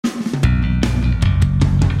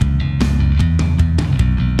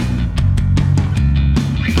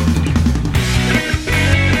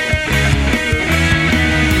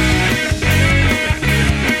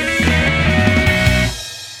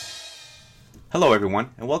Hello,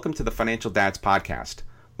 everyone, and welcome to the Financial Dads Podcast.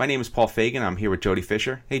 My name is Paul Fagan. I'm here with Jody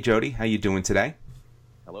Fisher. Hey, Jody, how you doing today?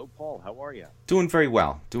 Hello, Paul. How are you? Doing very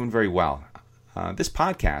well. This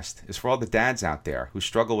podcast is for all the dads out there who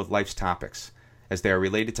struggle with life's topics as they are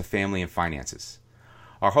related to family and finances.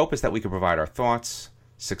 Our hope is that we can provide our thoughts,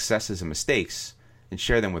 successes, and mistakes and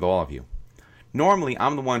share them with all of you. Normally,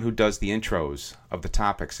 I'm the one who does the intros of the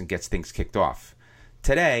topics and gets things kicked off.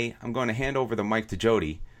 Today, I'm going to hand over the mic to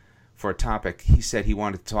Jody for a topic he said he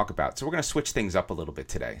wanted to talk about. So we're going to switch things up a little bit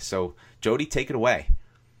today. So, Jody, take it away.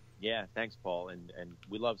 Yeah, thanks, Paul. And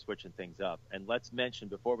we love switching things up. And let's mention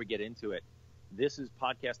before we get into it, this is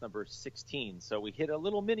podcast number 16. So we hit a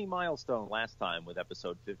little mini milestone last time with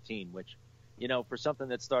episode 15, which, you know, for something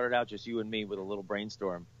that started out just you and me with a little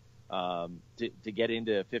brainstorm, to get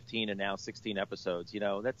into 15 and now 16 episodes, you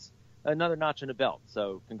know, that's another notch in the belt.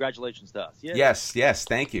 So congratulations to us. Yeah. Yes,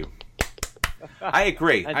 thank you. I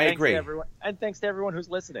agree. And I agree. And thanks to everyone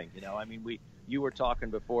who's listening. You know, I mean, you were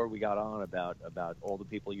talking before we got on about all the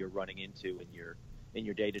people you're running into in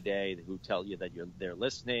your day to day who tell you that they're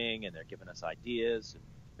listening and they're giving us ideas,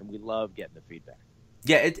 and we love getting the feedback.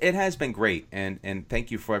 Yeah, it has been great, and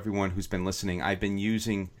thank you for everyone who's been listening. I've been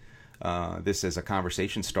using this as a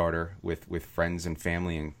conversation starter with friends and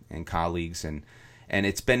family and colleagues, and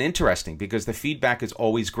it's been interesting because the feedback is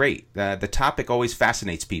always great. The topic always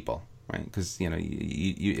fascinates people. Right, because you know,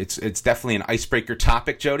 it's definitely an icebreaker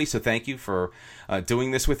topic, Jody. So thank you for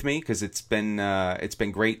doing this with me, because it's been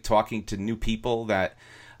great talking to new people that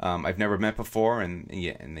I've never met before, and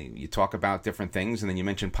you talk about different things, and then you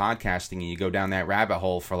mention podcasting, and you go down that rabbit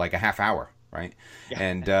hole for like a half hour, right? Yeah.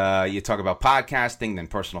 And you talk about podcasting, then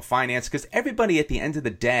personal finance, because everybody at the end of the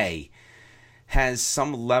day has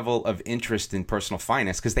some level of interest in personal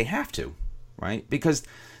finance because they have to, right? Because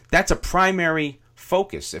that's a primary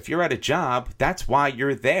focus. If you're at a job, that's why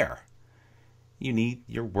you're there. You need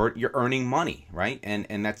you're earning money, right?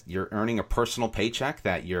 And that's, you're earning a personal paycheck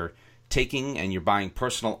that you're taking, and you're buying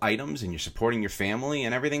personal items, and you're supporting your family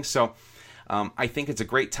and everything. So I think it's a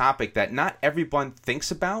great topic that not everyone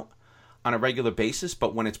thinks about on a regular basis,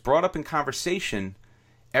 but when it's brought up in conversation,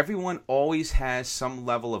 everyone always has some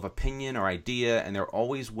level of opinion or idea, and they're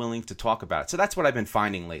always willing to talk about it. So that's what I've been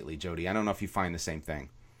finding lately, Jody. I don't know if you find the same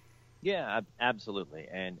thing. Yeah, absolutely.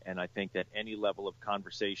 And I think that any level of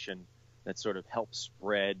conversation that sort of helps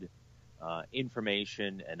spread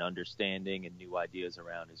information and understanding and new ideas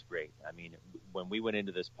around is great. I mean, when we went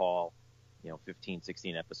into this, Paul, 15,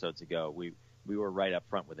 16 episodes ago, we were right up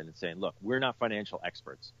front with it and saying, look, we're not financial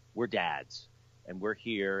experts. We're dads, and we're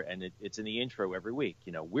here, and it's in the intro every week.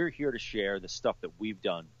 We're here to share the stuff that we've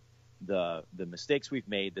done, the mistakes we've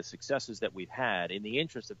made, the successes that we've had, in the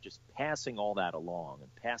interest of just passing all that along and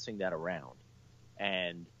passing that around,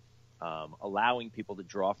 and allowing people to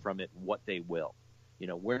draw from it what they will.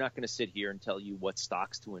 We're not going to sit here and tell you what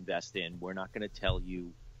stocks to invest in. We're not going to tell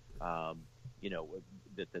you, what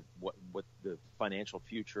the financial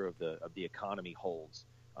future of the economy holds.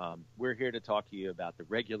 We're here to talk to you about the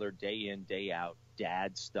regular day in, day out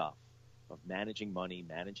dad stuff of managing money,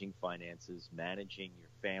 managing finances, managing your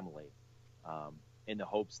family, in the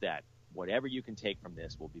hopes that whatever you can take from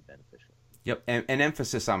this will be beneficial. Yep, and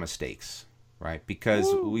emphasis on mistakes, right? Because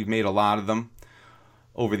we've made a lot of them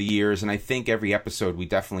over the years, and I think every episode we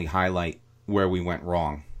definitely highlight where we went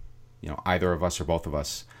wrong, either of us or both of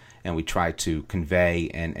us, and we try to convey,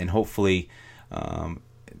 and hopefully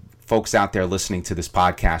folks out there listening to this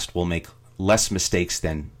podcast will make less mistakes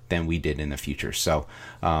than we did in the future. So,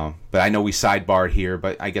 but I know we sidebarred here,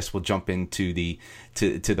 but I guess we'll jump into the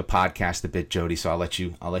podcast a bit, Jody. So I'll let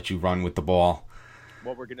you run with the ball.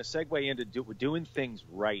 Well, we're going to segue into doing things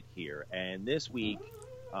right here. And this week,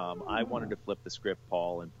 I wanted to flip the script,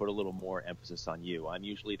 Paul, and put a little more emphasis on you. I'm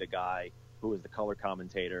usually the guy who is the color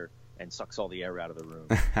commentator and sucks all the air out of the room.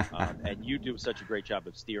 And you do such a great job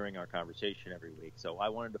of steering our conversation every week. So I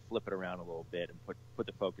wanted to flip it around a little bit and put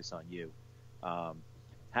the focus on you.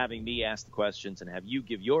 Having me ask the questions and have you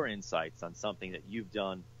give your insights on something that you've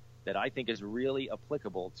done that I think is really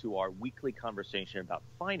applicable to our weekly conversation about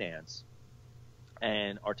finance,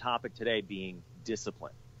 and our topic today being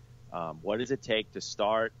discipline. What does it take to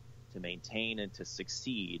start, to maintain, and to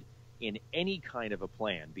succeed in any kind of a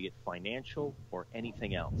plan, be it financial or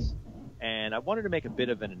anything else? And I wanted to make a bit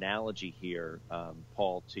of an analogy here,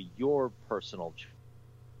 Paul, to your personal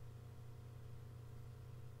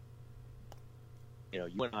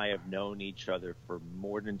you and I have known each other for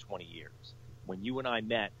more than 20 years. When you and I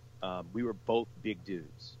met, we were both big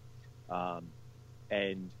dudes.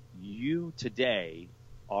 And you today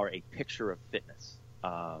are a picture of fitness.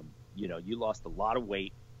 You lost a lot of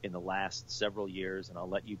weight in the last several years, and I'll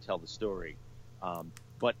let you tell the story.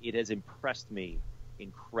 But it has impressed me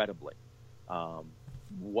incredibly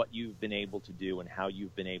what you've been able to do and how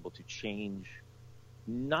you've been able to change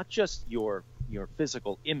not just your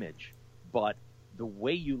physical image, but the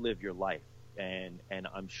way you live your life. And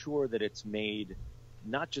I'm sure that it's made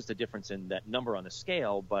not just a difference in that number on the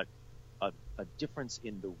scale, but a difference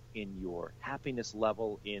in your happiness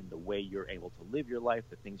level, in the way you're able to live your life,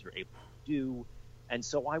 the things you're able to do. And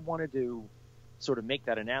so I wanted to sort of make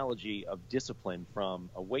that analogy of discipline from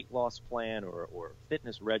a weight loss plan or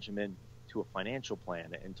fitness regimen to a financial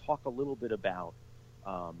plan, and talk a little bit about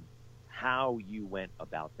how you went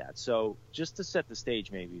about that. So just to set the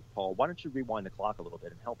stage, maybe, Paul, why don't you rewind the clock a little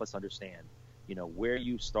bit and help us understand, where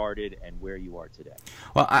you started and where you are today?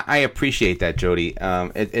 Well, I appreciate that, Jody.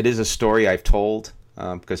 It is a story I've told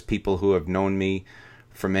because people who have known me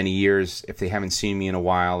for many years, if they haven't seen me in a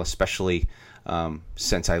while, especially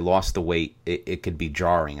since I lost the weight, it could be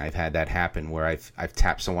jarring. I've had that happen where I've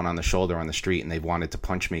tapped someone on the shoulder on the street and they've wanted to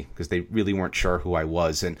punch me because they really weren't sure who I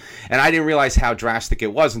was. And I didn't realize how drastic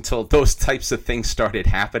it was until those types of things started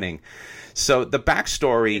happening. So the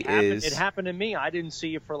backstory It happened to me. I didn't see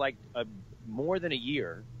you for like more than a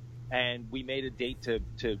year, and we made a date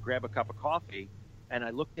to grab a cup of coffee. And I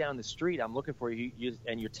look down the street, I'm looking for you,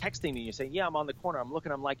 and you're texting me, and you're saying, yeah, I'm on the corner. I'm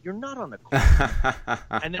looking, I'm like, you're not on the corner.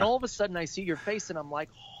 And then all of a sudden I see your face, and I'm like,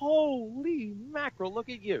 holy mackerel, look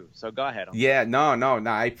at you. So go ahead. Yeah, no,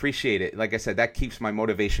 I appreciate it. Like I said, that keeps my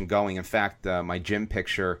motivation going. In fact, my gym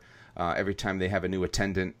picture, every time they have a new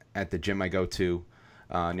attendant at the gym I go to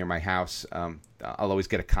near my house, I'll always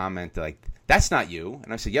get a comment like, that's not you.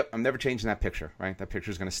 And I said, yep, I'm never changing that picture, right? That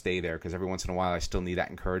picture is going to stay there because every once in a while I still need that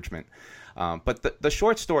encouragement. But the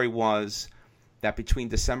short story was that between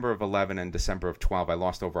December of 11 and December of 12, I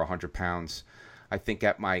lost over 100 pounds. I think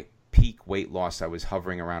at my peak weight loss, I was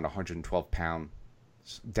hovering around 112 pounds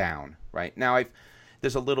down, right? Now,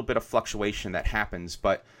 there's a little bit of fluctuation that happens,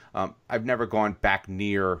 but I've never gone back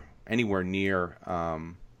anywhere near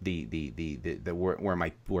where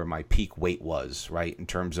my peak weight was, right, in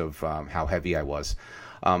terms of how heavy I was.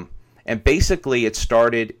 And basically, it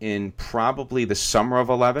started in probably the summer of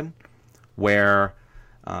 11, where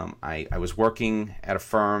I was working at a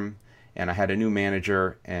firm, and I had a new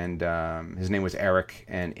manager, and his name was Eric,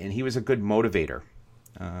 and he was a good motivator.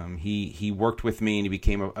 He worked with me, and he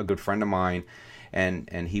became a good friend of mine,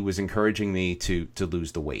 and he was encouraging me to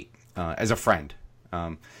lose the weight as a friend.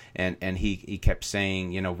 And he kept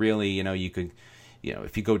saying, really, you could,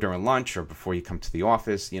 if you go during lunch or before you come to the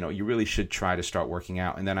office, you really should try to start working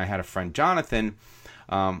out. And then I had a friend, Jonathan,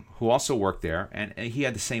 who also worked there, and he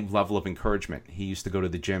had the same level of encouragement. He used to go to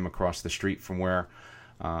the gym across the street from where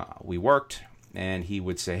we worked, and he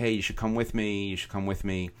would say, hey, you should come with me.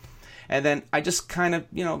 And then I just kind of,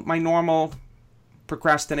 my normal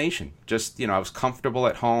procrastination, just, I was comfortable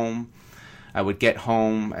at home. I would get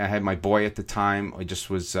home. I had my boy at the time.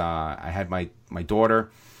 I had my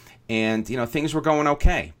daughter, and things were going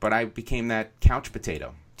okay. But I became that couch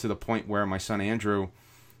potato to the point where my son Andrew,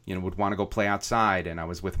 would want to go play outside, and I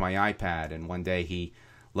was with my iPad. And one day he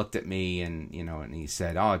looked at me and and he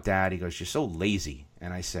said, "Oh, Dad," he goes, "you're so lazy."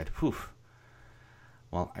 And I said, "Whew.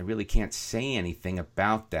 Well, I really can't say anything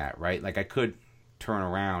about that, right? Like I could turn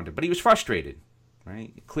around." But he was frustrated.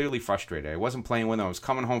 Right? Clearly frustrated. I wasn't playing with him. I was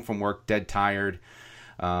coming home from work dead tired,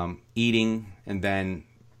 eating, and then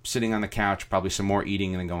sitting on the couch, probably some more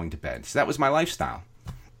eating, and then going to bed. So that was my lifestyle.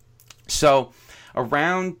 So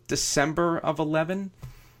around December of 11,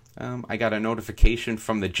 I got a notification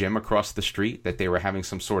from the gym across the street that they were having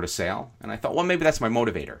some sort of sale. And I thought, well, maybe that's my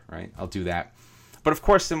motivator, right? I'll do that. But of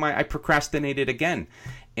course, I procrastinated again.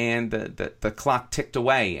 And the clock ticked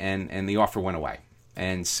away, and the offer went away.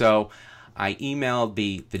 And so I emailed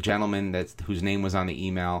the gentleman whose name was on the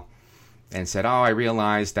email and said, "Oh, I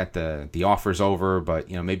realized that the offer's over, but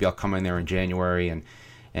maybe I'll come in there in January."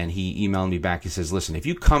 And he emailed me back. He says, "Listen, if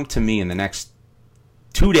you come to me in the next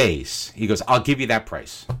 2 days," he goes, "I'll give you that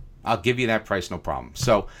price. I'll give you that price, no problem."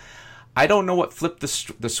 So I don't know what flipped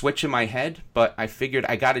the switch in my head, but I figured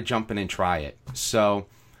I got to jump in and try it. So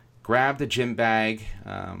grabbed a gym bag,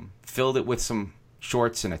 filled it with some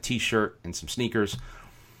shorts and a T-shirt and some sneakers.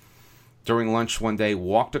 During lunch one day,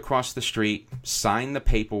 walked across the street, signed the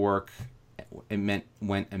paperwork,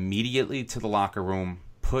 went immediately to the locker room,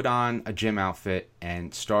 put on a gym outfit,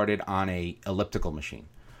 and started on a elliptical machine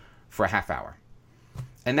for a half hour.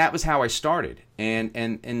 And that was how I started. And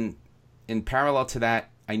in parallel to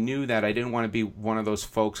that, I knew that I didn't want to be one of those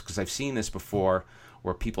folks, because I've seen this before,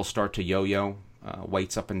 where people start to yo-yo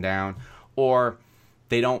weights up and down, or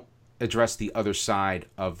they don't address the other side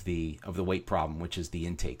of the weight problem, which is the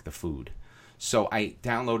intake, the food. So I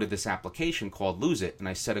downloaded this application called Lose It, and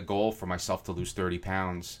I set a goal for myself to lose 30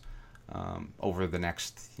 pounds over the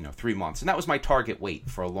next 3 months. And that was my target weight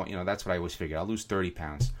for a long, that's what I always figured. I'll lose 30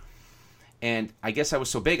 pounds. And I guess I was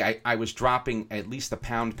so big, I was dropping at least a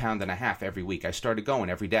pound and a half every week. I started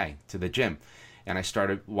going every day to the gym, and I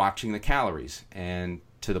started watching the calories, and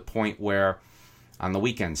to the point where on the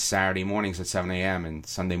weekends, Saturday mornings at 7 a.m. and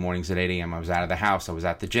Sunday mornings at 8 a.m., I was out of the house, I was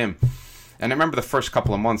at the gym. And I remember the first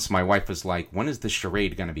couple of months, my wife was like, when is this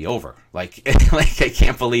charade going to be over? Like I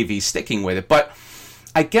can't believe he's sticking with it. But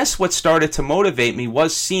I guess what started to motivate me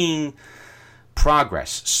was seeing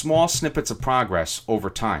progress, small snippets of progress over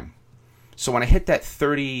time. So when I hit that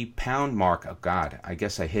 30-pound mark, oh God, I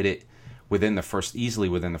guess I hit it easily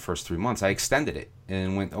within the first 3 months. I extended it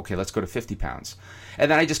and went, okay, let's go to 50 pounds. And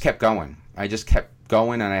then I just kept going.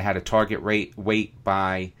 And I had a target weight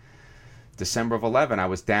by December of 11. I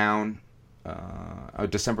was down,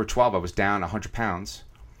 December 12, I was down 100 pounds.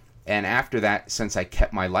 And after that, since I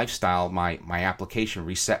kept my lifestyle, my application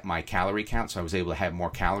reset my calorie count, so I was able to have more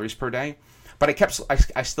calories per day. But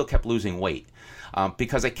I still kept losing weight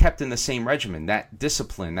because I kept in the same regimen. That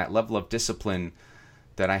discipline, that level of discipline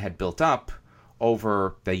that I had built up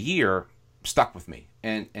over the year stuck with me.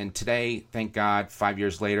 And today, thank God, 5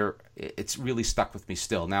 years later, it's really stuck with me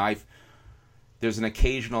still. Now, there's an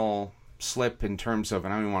occasional slip in terms of,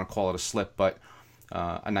 and I don't even want to call it a slip, but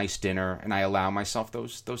a nice dinner, and I allow myself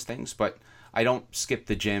those things. But I don't skip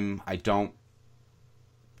the gym. I don't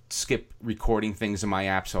skip recording things in my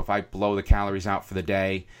app. So if I blow the calories out for the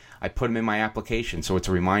day, I put them in my application, so it's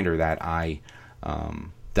a reminder that I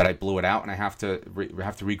blew it out and I have to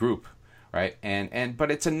regroup, right?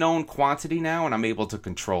 But it's a known quantity now, and I'm able to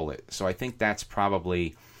control it. So I think that's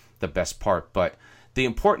probably the best part. But the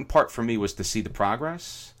important part for me was to see the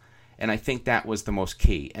progress, and I think that was the most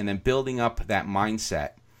key. And then building up that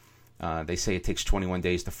mindset. They say it takes 21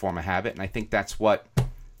 days to form a habit, and I think that's what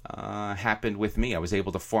happened with me. I was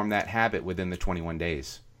able to form that habit within the 21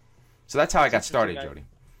 days. So that's how I got started, Jody.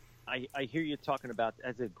 I hear you talking about.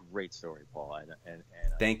 That's a great story, Paul. And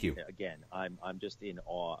thank you. Again, I'm just in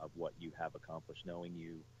awe of what you have accomplished. Knowing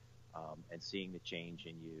you, and seeing the change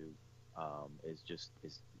in you,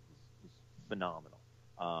 is phenomenal.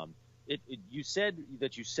 You said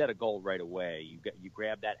that you set a goal right away. You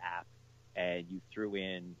grabbed that app and you threw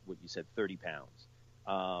in what you said, 30 pounds.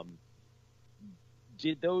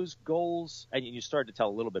 Did those goals, and you started to tell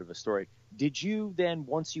a little bit of a story, did you then,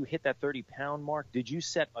 once you hit that 30-pound mark, did you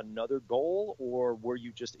set another goal, or were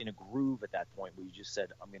you just in a groove at that point where you just said,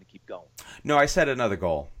 I'm going to keep going? No, I set another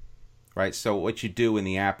goal, right? So what you do in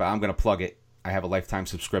the app, I'm going to plug it. I have a lifetime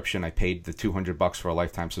subscription. I paid the $200 for a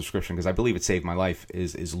lifetime subscription because I believe it saved my life,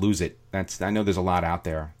 is Lose It. I know there's a lot out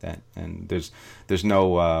there, and there's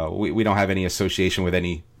no, we don't have any association with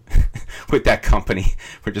any with that company.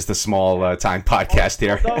 We're just a small time podcast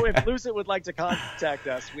here. Although if Lose It would like to contact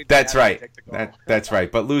us, we'd that's right. Take the call. That's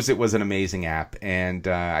right. But Lose It was an amazing app, and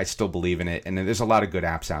I still believe in it. And there's a lot of good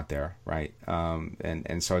apps out there, right?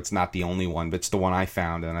 And so it's not the only one, but it's the one I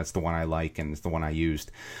found, and that's the one I like, and it's the one I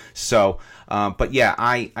used. So, but yeah,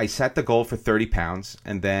 I set the goal for 30 pounds,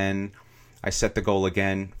 and then I set the goal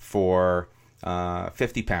again for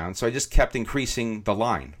 50 pounds. So I just kept increasing the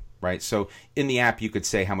line. Right, so in the app you could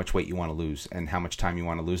say how much weight you want to lose and how much time you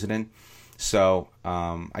want to lose it in. So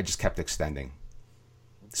I just kept extending.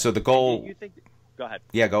 Okay. So the goal. You think? Go ahead.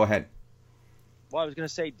 Yeah, go ahead. Well, I was going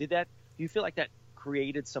to say, do you feel like that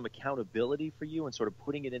created some accountability for you and sort of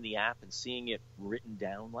putting it in the app and seeing it written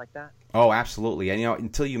down like that? Oh, absolutely. And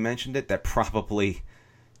until you mentioned it, that probably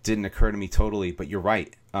didn't occur to me totally. But you're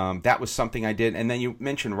right. That was something I did. And then you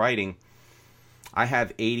mentioned writing. I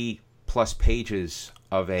have 80 plus pages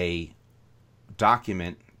of a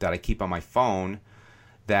document that I keep on my phone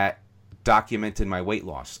that documented my weight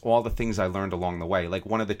loss, all the things I learned along the way. Like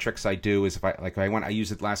one of the tricks I do is I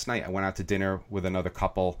used it last night. I went out to dinner with another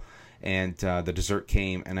couple, and the dessert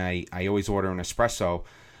came, and I always order an espresso,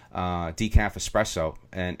 decaf espresso,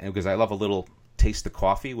 and because I love a little taste of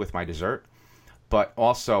coffee with my dessert, but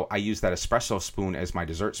also I use that espresso spoon as my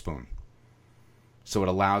dessert spoon. So it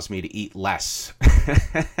allows me to eat less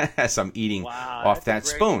as I'm eating off that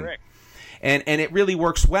spoon. Trick. And it really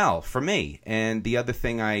works well for me. And the other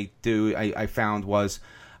thing I found was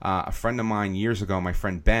a friend of mine years ago, my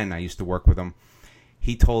friend Ben, I used to work with him.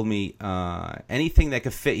 He told me anything that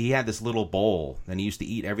could fit. He had this little bowl, and he used to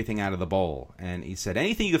eat everything out of the bowl. And he said,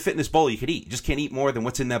 anything you could fit in this bowl, you could eat. You just can't eat more than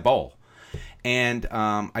what's in that bowl. And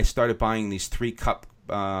I started buying these 3-cup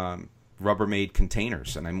Rubbermaid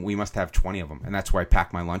containers, and we must have 20 of them, and that's where I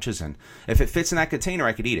pack my lunches in. If it fits in that container,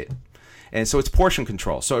 I could eat it. And so it's portion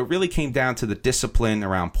control. So it really came down to the discipline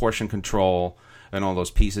around portion control and all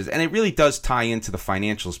those pieces. And it really does tie into the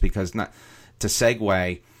financials, because not to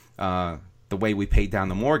segue, the way we paid down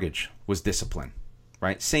the mortgage was discipline,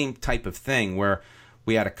 right? Same type of thing where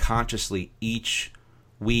we had to consciously each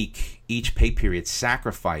week, each pay period,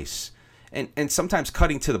 sacrifice, and sometimes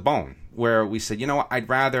cutting to the bone, where we said, you know what, I'd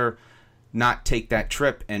rather not take that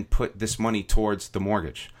trip and put this money towards the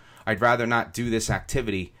mortgage. I'd rather not do this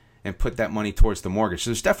activity and put that money towards the mortgage.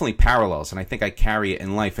 So there's definitely parallels, and I think I carry it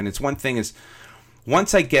in life. And it's one thing is,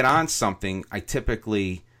 once I get on something, I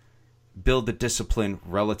typically build the discipline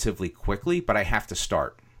relatively quickly, but I have to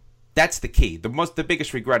start. That's the key. The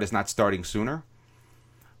biggest regret is not starting sooner.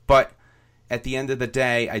 But at the end of the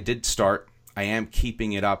day, I did start. I am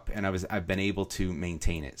keeping it up, and I've been able to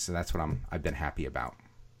maintain it. So that's what I've been happy about.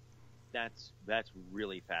 That's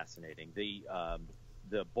really fascinating.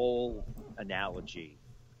 The bowl analogy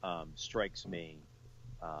strikes me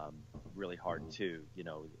really hard too. You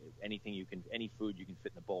know, any food you can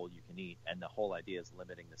fit in the bowl you can eat, and the whole idea is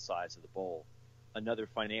limiting the size of the bowl. Another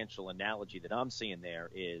financial analogy that I'm seeing there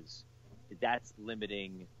is that's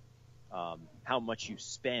limiting how much you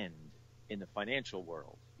spend in the financial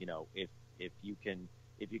world. You know, if you can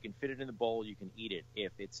fit it in the bowl, you can eat it.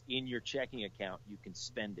 If it's in your checking account, you can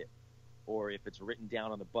spend it. Or if it's written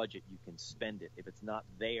down on the budget, you can spend it. If it's not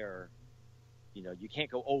there, you know, you can't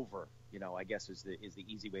go over. You know, I guess is the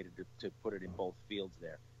easy way to put it in both fields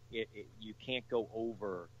there. You can't go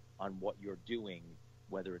over on what you're doing,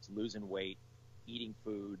 whether it's losing weight, eating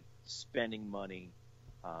food, spending money.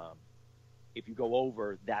 If you go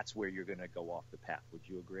over, that's where you're going to go off the path. Would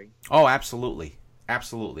you agree? Oh, absolutely.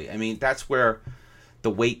 Absolutely. I mean, that's where the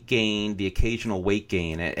weight gain, the occasional weight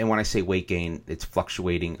gain, and when I say weight gain, it's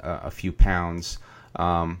fluctuating a few pounds.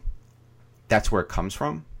 That's where it comes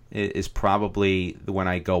from. It is probably when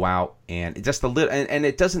I go out and just a little, and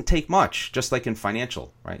it doesn't take much, just like in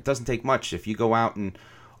financial, right? It doesn't take much. If you go out and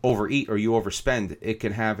overeat or you overspend, it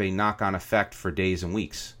can have a knock-on effect for days and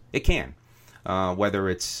weeks. It can, whether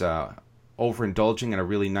it's overindulging in a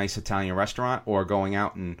really nice Italian restaurant or going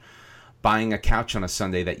out and buying a couch on a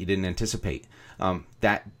Sunday that you didn't anticipate.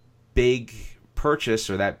 That big purchase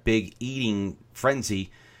or that big eating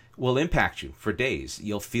frenzy will impact you for days.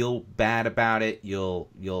 You'll feel bad about it. You'll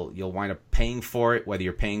wind up paying for it, whether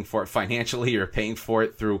you're paying for it financially or paying for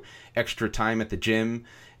it through extra time at the gym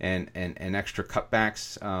and extra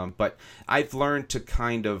cutbacks. But I've learned to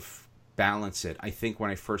kind of balance it. I think when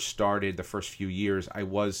I first started, the first few years, I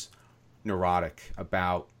was neurotic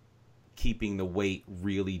about keeping the weight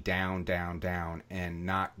really down, and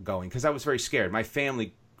not going, because I was very scared. My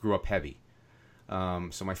family grew up heavy.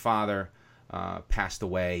 So my father passed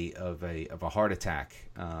away of a heart attack.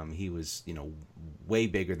 He was, way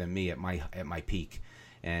bigger than me at my peak,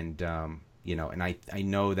 and and I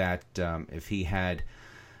know that if he had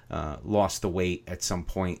lost the weight at some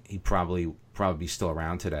point, he'd probably be still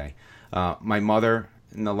around today. My mother,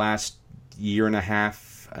 in the last year and a half,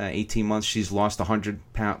 18 months, she's lost 100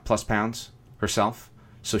 plus pounds herself.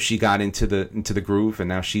 So she got into the groove, and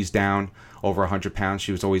now she's down over 100 pounds.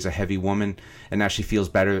 She was always a heavy woman, and now she feels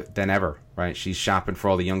better than ever, right? She's shopping for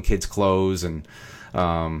all the young kids' clothes, and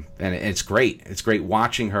it's great. It's great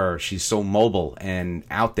watching her. She's so mobile and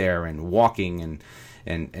out there and walking,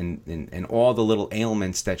 and all the little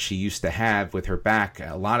ailments that she used to have with her back,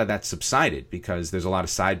 a lot of that subsided because there's a lot of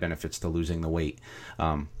side benefits to losing the weight.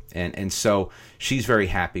 And so she's very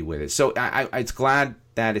happy with it. So it's glad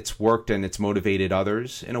that it's worked and it's motivated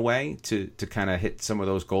others in a way to kind of hit some of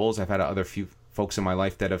those goals. I've had other few folks in my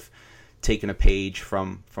life that have taken a page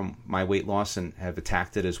from my weight loss and have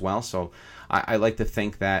attacked it as well. So I like to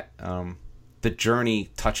think that the journey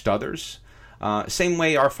touched others. Same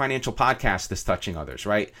way our financial podcast is touching others,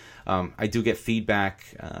 right? I do get feedback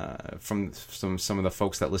from some of the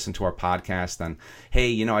folks that listen to our podcast on,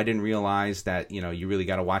 hey, I didn't realize that, you really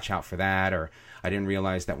got to watch out for that, or I didn't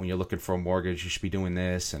realize that when you're looking for a mortgage, you should be doing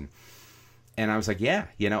this. And I was like, yeah,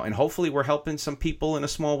 and hopefully we're helping some people in a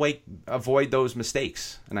small way avoid those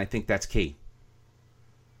mistakes. And I think that's key.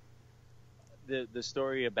 The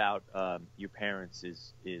story about your parents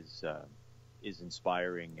is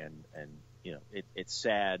inspiring, and it's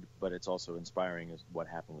sad, but it's also inspiring as what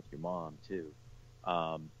happened with your mom too.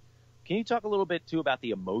 Can you talk a little bit too about the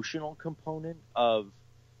emotional component of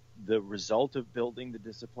the result of building the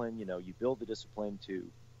discipline? You build the discipline to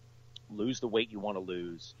lose the weight you want to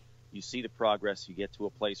lose. You see the progress. You get to a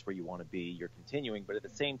place where you want to be. You're continuing, but at the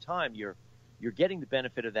same time, you're getting the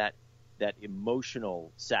benefit of that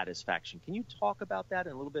emotional satisfaction. Can you talk about that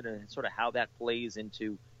in a little bit and sort of how that plays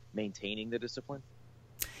into maintaining the discipline?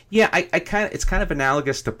 Yeah, I kind of, it's kind of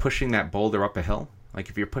analogous to pushing that boulder up a hill. Like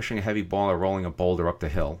if you're pushing a heavy ball or rolling a boulder up the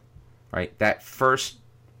hill, right? That first,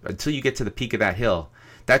 until you get to the peak of that hill,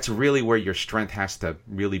 that's really where your strength has to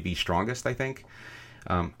really be strongest, I think.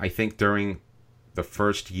 I think during the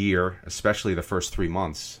first year, especially the first 3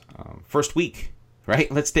 months, first week,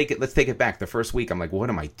 right? Let's take it back. The first week, I'm like, what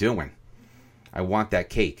am I doing? I want that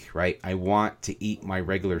cake, right? I want to eat my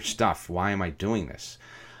regular stuff. Why am I doing this?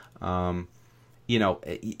 You know,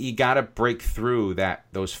 you got to break through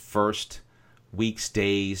those first weeks,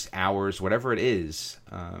 days, hours, whatever it is,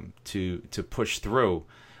 to push through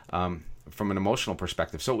from an emotional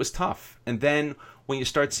perspective. So it was tough. And then when you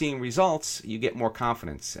start seeing results, you get more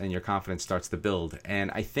confidence, and your confidence starts to build.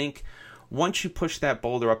 And I think once you push that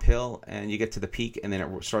boulder uphill and you get to the peak and then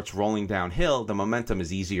it starts rolling downhill, the momentum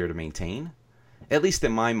is easier to maintain, at least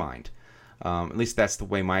in my mind. At least that's the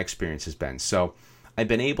way my experience has been. So I've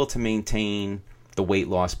been able to maintain the weight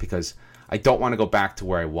loss because I don't want to go back to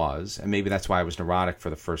where I was. And maybe that's why I was neurotic for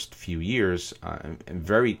the first few years, and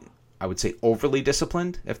very, I would say, overly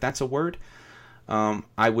disciplined, if that's a word.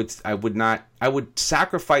 I would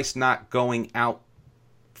sacrifice not going out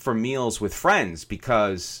for meals with friends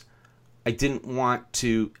because I didn't want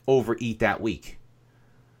to overeat that week,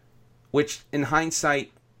 which in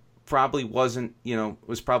hindsight probably wasn't,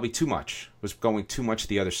 was probably too much, was going too much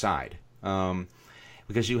the other side,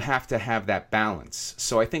 because you have to have that balance.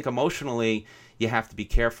 So I think emotionally you have to be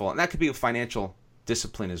careful, and that could be a financial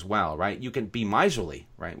discipline as well, right? You can be miserly,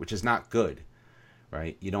 right, which is not good.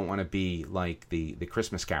 Right, you don't want to be like the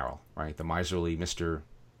Christmas Carol, right? The miserly Mr.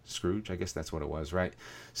 Scrooge, I guess that's what it was, right?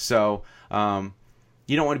 So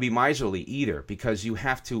you don't want to be miserly either, because you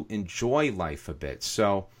have to enjoy life a bit.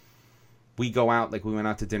 So we go out, like we went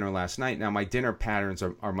out to dinner last night. Now my dinner patterns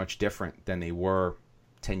are much different than they were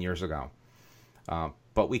 10 years ago.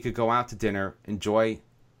 But we could go out to dinner, enjoy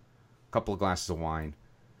a couple of glasses of wine.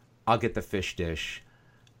 I'll get the fish dish.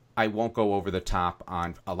 I won't go over the top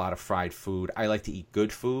on a lot of fried food. I like to eat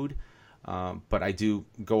good food, but I do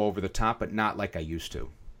go over the top, but not like I used to.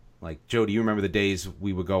 Like, Joe, do you remember the days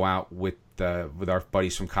we would go out with our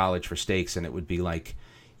buddies from college for steaks, and it would be like,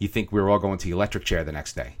 you think we were all going to the electric chair the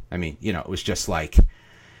next day? I mean, it was just like,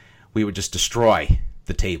 we would just destroy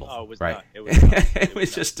the table. Oh, it was right? Not. It was not. It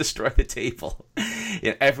was just destroy the table.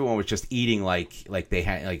 Everyone was just eating like they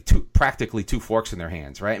had like practically two forks in their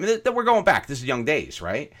hands, right? I mean, we're going back. This is young days,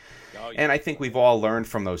 right? Oh, yeah. And I think we've all learned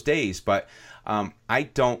from those days, but I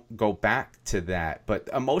don't go back to that. But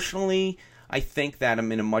emotionally, I think that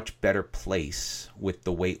I'm in a much better place with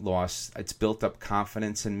the weight loss. It's built up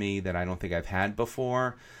confidence in me that I don't think I've had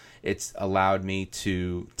before. It's allowed me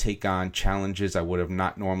to take on challenges I would have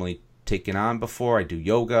not normally taken on before. I do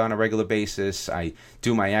yoga on a regular basis. I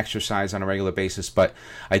do my exercise on a regular basis, but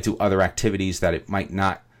I do other activities that it might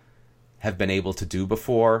not have been able to do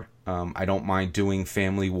before. I don't mind doing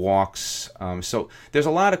family walks. So there's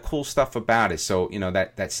a lot of cool stuff about it. So,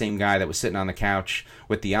 that same guy that was sitting on the couch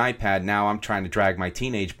with the iPad, now I'm trying to drag my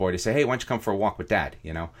teenage boy to say, hey, why don't you come for a walk with Dad?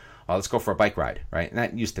 Let's go for a bike ride, right? And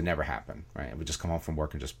that used to never happen, right? I would just come home from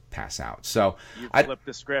work and just pass out. So You flipped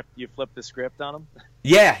the script on him?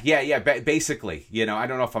 Yeah. Basically, I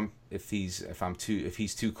don't know if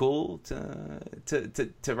he's too cool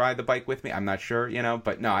to ride the bike with me. I'm not sure,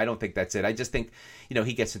 but no, I don't think that's it. I just think,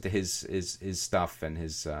 he gets into his stuff and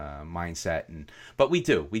his mindset, but we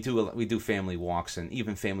do family walks, and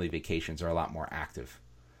even family vacations are a lot more active.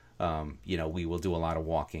 We will do a lot of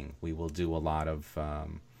walking. We will do a lot of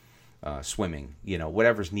swimming,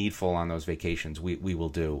 whatever's needful on those vacations, we will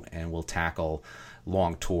do, and we'll tackle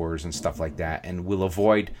long tours and stuff like that, and we'll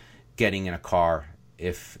avoid getting in a car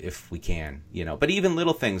if we can, But even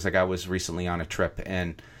little things, like I was recently on a trip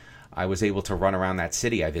and I was able to run around that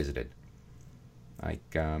city I visited.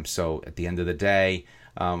 So at the end of the day,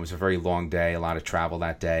 it was a very long day, a lot of travel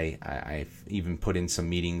that day. I even put in some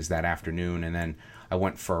meetings that afternoon, and then I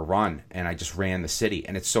went for a run and I just ran the city,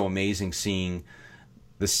 and it's so amazing seeing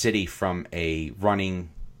the city from a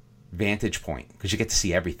running vantage point, because you get to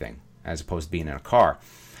see everything as opposed to being in a car.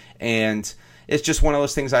 And it's just one of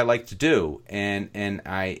those things I like to do, and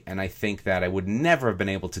I think that I would never have been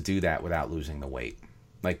able to do that without losing the weight.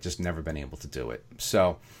 Just never been able to do it.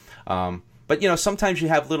 So but sometimes you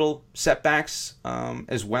have little setbacks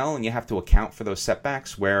as well, and you have to account for those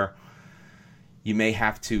setbacks where you may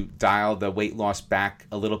have to dial the weight loss back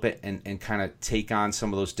a little bit and kind of take on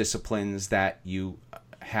some of those disciplines that you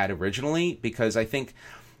had originally, because I think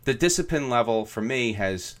the discipline level for me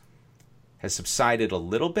has subsided a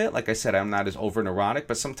little bit. Like I said, I'm not as over neurotic,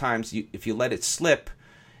 but sometimes if you let it slip,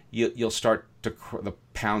 you'll start to the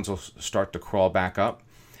pounds will start to crawl back up,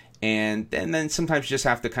 and then sometimes you just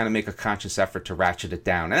have to kind of make a conscious effort to ratchet it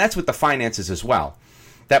down. And that's with the finances as well.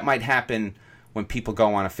 That might happen when people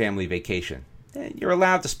go on a family vacation. You're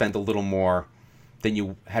allowed to spend a little more than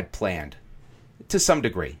you had planned, to some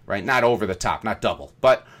degree, right? Not over the top, not double,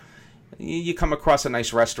 but you come across a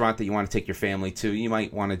nice restaurant that you want to take your family to. You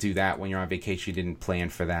might want to do that when you're on vacation. You didn't plan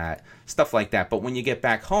for that, stuff like that. But when you get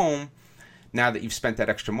back home, now that you've spent that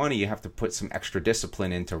extra money, you have to put some extra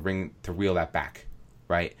discipline in to reel that back,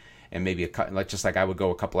 right? And maybe just like I would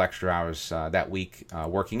go a couple extra hours that week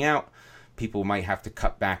working out. People might have to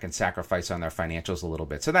cut back and sacrifice on their financials a little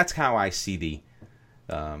bit. So that's how I see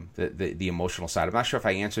the emotional side. I'm not sure if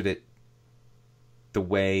I answered it the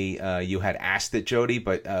way you had asked it, Jody,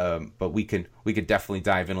 but we could definitely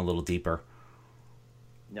dive in a little deeper.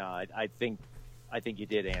 No, I think you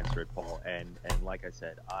did answer it, Paul. And like I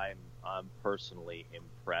said, I'm personally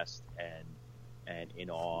impressed and in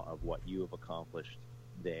awe of what you have accomplished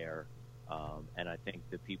there. And I think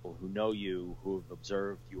the people who know you, who have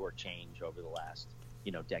observed your change over the last,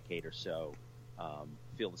 decade or so,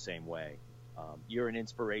 feel the same way. You're an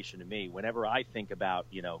inspiration to me. Whenever I think about,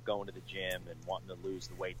 going to the gym and wanting to lose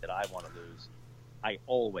the weight that I want to lose, I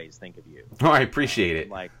always think of you. Oh, I appreciate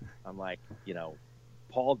it. I'm like,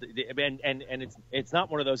 Paul, and it's not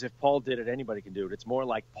one of those, if Paul did it, anybody can do it. It's more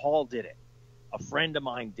like Paul did it. A friend of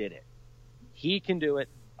mine did it. He can do it.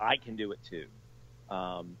 I can do it too.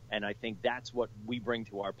 And I think that's what we bring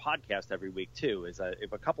to our podcast every week too, is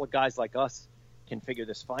if a couple of guys like us can figure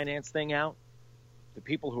this finance thing out, the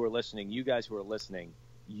people who are listening, you guys who are listening,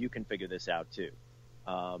 you can figure this out too.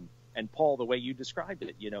 And Paul, the way you described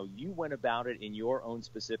it, you went about it in your own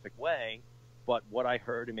specific way, but what I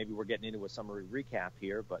heard, and maybe we're getting into a summary recap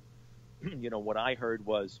here, but what I heard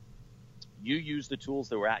was you used the tools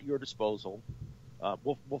that were at your disposal.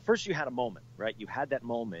 Well, first you had a moment, right? You had that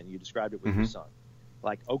moment. You described it with your son.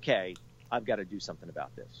 Like, okay, I've got to do something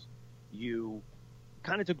about this. You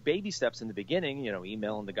kind of took baby steps in the beginning,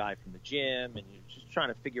 emailing the guy from the gym, and you're just trying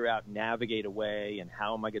to figure out, navigate away, and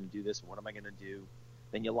how am I going to do this, and what am I going to do?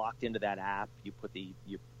 Then you locked into that app. You put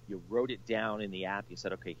you wrote it down in the app. You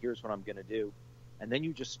said, okay, here's what I'm going to do, and then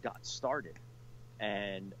you just got started.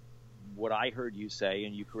 And what I heard you say,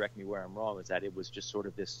 and you correct me where I'm wrong, is that it was just sort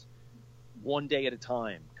of this one day at a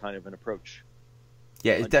time kind of an approach.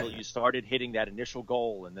 Yeah, until you started hitting that initial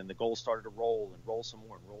goal, and then the goal started to roll some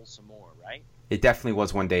more, right? It definitely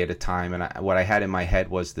was one day at a time, and what I had in my head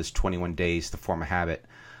was this 21 days to form a habit.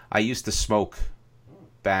 I used to smoke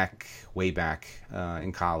way back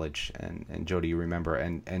in college, and Jody, you remember,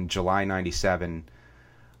 and July 97,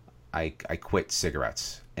 I quit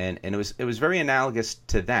cigarettes, and it was very analogous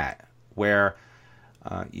to that, where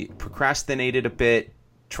you procrastinated a bit,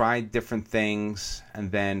 tried different things,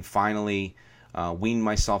 and then finally weaned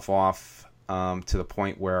myself off to the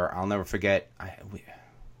point where I'll never forget.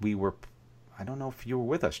 We were, I don't know if you were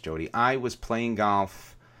with us, Jody. I was playing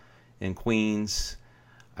golf in Queens.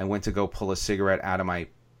 I went to go pull a cigarette out of my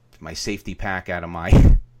safety pack, out of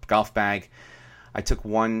my golf bag. I took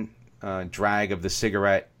one drag of the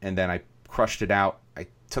cigarette, and then I crushed it out. I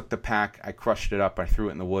took the pack, I crushed it up, I threw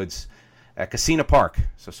it in the woods at Casino Park.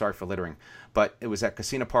 So sorry for littering, but it was at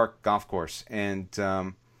Casino Park Golf Course, and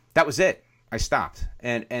that was it. I stopped,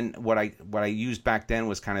 and what I used back then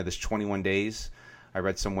was kind of this 21 days. I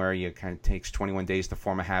read somewhere it kind of takes 21 days to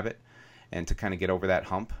form a habit, and to kind of get over that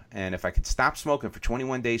hump. And if I could stop smoking for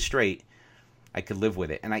 21 days straight, I could live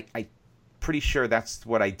with it. And I pretty sure that's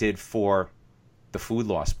what I did for the food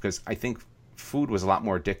loss, because I think food was a lot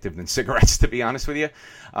more addictive than cigarettes, to be honest with you.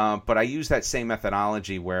 But I used that same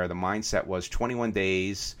methodology where the mindset was 21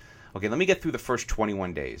 days. Okay, let me get through the first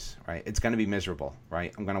 21 days, right? It's going to be miserable,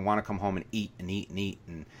 right? I'm going to want to come home and eat,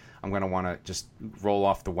 and I'm going to want to just roll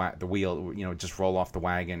off the wheel, just roll off the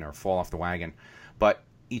wagon or fall off the wagon. But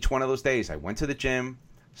each one of those days, I went to the gym,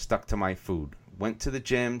 stuck to my food. Went to the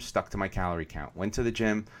gym, stuck to my calorie count. Went to the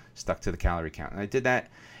gym, stuck to the calorie count. And I did that.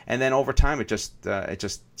 And then over time, it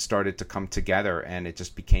just started to come together, and it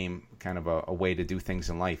just became kind of a way to do things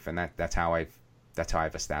in life. And that's how I've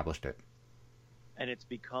established it. And it's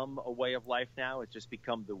become a way of life now? It's just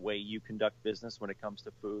become the way you conduct business when it comes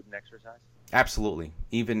to food and exercise? Absolutely.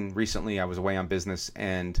 Even recently, I was away on business,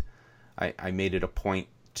 and I made it a point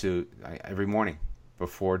to, every morning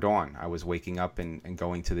before dawn, I was waking up and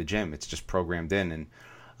going to the gym. It's just programmed in.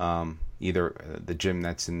 And either the gym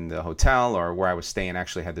that's in the hotel or where I was staying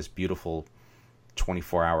actually had this beautiful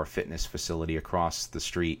 24-hour fitness facility across the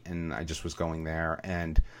street, and I just was going there.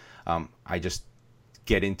 And I just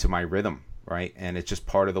get into my rhythm. Right. And it's just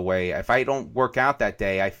part of the way. If I don't work out that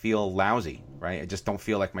day, I feel lousy. Right. I just don't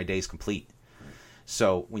feel like my day's complete.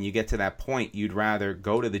 So when you get to that point, you'd rather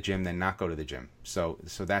go to the gym than not go to the gym. So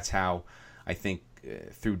that's how I think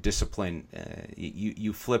through discipline,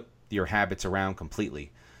 you flip your habits around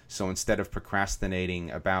completely. So instead of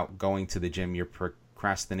procrastinating about going to the gym, you're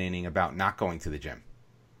procrastinating about not going to the gym.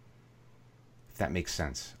 If that makes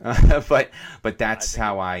sense. but that's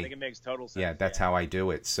I think it makes total sense. Yeah, that's how I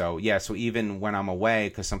do it. So so even when I'm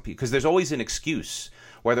away, because there's always an excuse,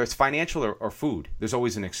 whether it's financial or food, there's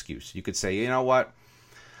always an excuse. You could say, you know what,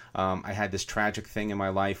 I had this tragic thing in my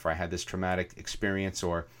life, or I had this traumatic experience,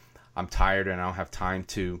 or I'm tired and I don't have time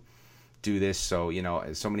to do this. So,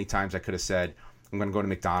 so many times I could have said, I'm going to go to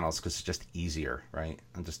McDonald's because it's just easier, right?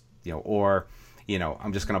 I'm just, or,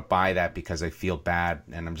 I'm just going to buy that because I feel bad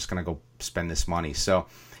and I'm just going to go spend this money. So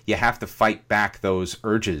you have to fight back those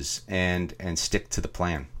urges and stick to the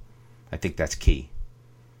plan. I think that's key.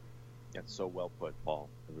 That's so well put, Paul.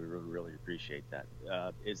 We really appreciate that.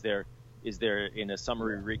 Is there, in a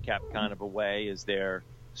summary recap kind of a way, is there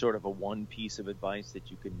sort of a one piece of advice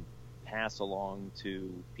that you can pass along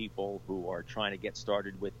to people who are trying to get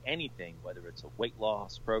started with anything, whether it's a weight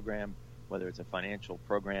loss program, whether it's a financial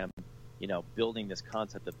program, building this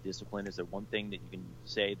concept of discipline? Is there one thing that you can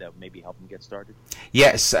say that maybe help them get started?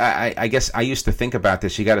 Yes, I guess I used to think about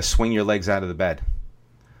this. You got to swing your legs out of the bed.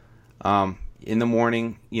 In the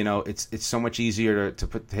morning, it's so much easier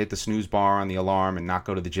to hit the snooze bar on the alarm and not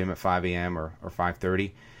go to the gym at 5 a.m. or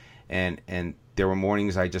 5:30. And there were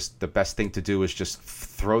mornings the best thing to do is just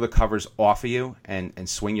throw the covers off of you and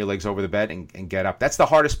swing your legs over the bed and get up. That's the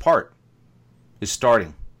hardest part, is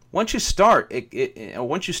starting. Once you start,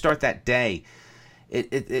 once you start that day,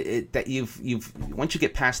 once you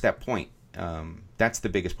get past that point, that's the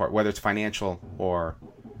biggest part. Whether it's financial or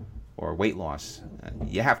weight loss,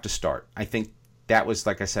 you have to start. I think that was,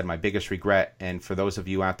 like I said, my biggest regret. And for those of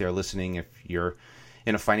you out there listening, if you're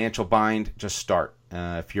in a financial bind, just start.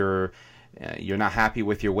 If you're not happy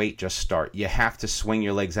with your weight, just start. You have to swing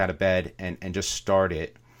your legs out of bed and just start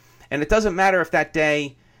it. And it doesn't matter if that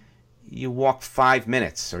day you walk 5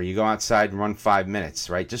 minutes or you go outside and run 5 minutes,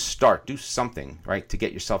 right? Just start. Do something, right, to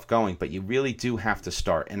get yourself going. But you really do have to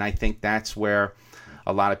start. And I think that's where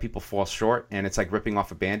a lot of people fall short, and it's like ripping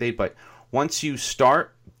off a Band-Aid. But once you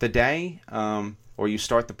start the day or you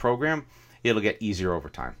start the program, it'll get easier over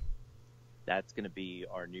time. That's going to be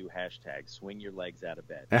our new hashtag, swing your legs out of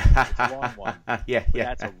bed. It's a long one. Yeah.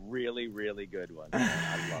 That's a really, really good one.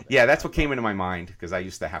 I love it. Yeah, that's what came into my mind, because I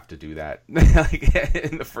used to have to do that.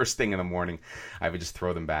 In the first thing in the morning, I would just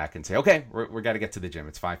throw them back and say, okay, we got to get to the gym.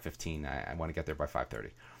 It's 5:15. I want to get there by 5:30.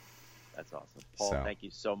 That's awesome. Paul, thank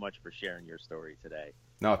you so much for sharing your story today.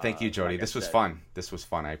 No, thank you, Jody. This was fun. This was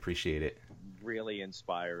fun. I appreciate it. Really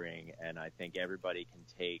inspiring, and I think everybody can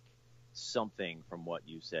take something from what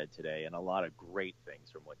you said today, and a lot of great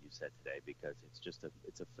things from what you said today, because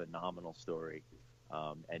it's a phenomenal story.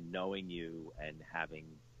 And knowing you and having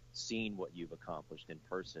seen what you've accomplished in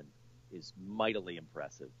person is mightily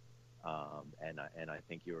impressive. And I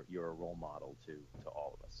think you're a role model to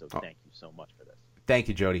all of us. So thank you so much for this. Thank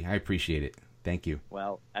you, Jody. I appreciate it. Thank you.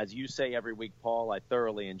 Well, as you say every week, Paul, I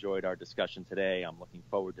thoroughly enjoyed our discussion today. I'm looking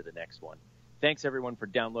forward to the next one. Thanks, everyone, for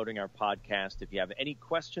downloading our podcast. If you have any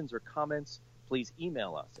questions or comments, please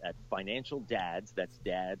email us at financialdads, that's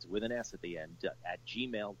dads with an S at the end, at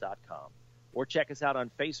gmail.com. Or check us out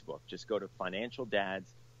on Facebook. Just go to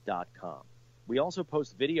financialdads.com. We also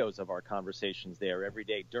post videos of our conversations there every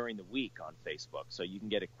day during the week on Facebook, so you can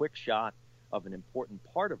get a quick shot of an important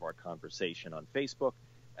part of our conversation on Facebook,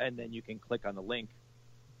 and then you can click on the link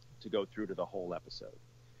to go through to the whole episode.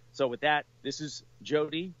 So with that, this is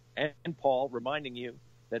Jody and Paul reminding you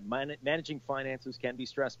that managing finances can be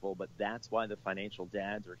stressful, but that's why the Financial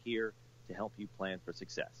Dads are here to help you plan for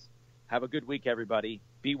success. Have a good week, everybody.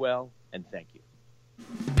 Be well, and thank you.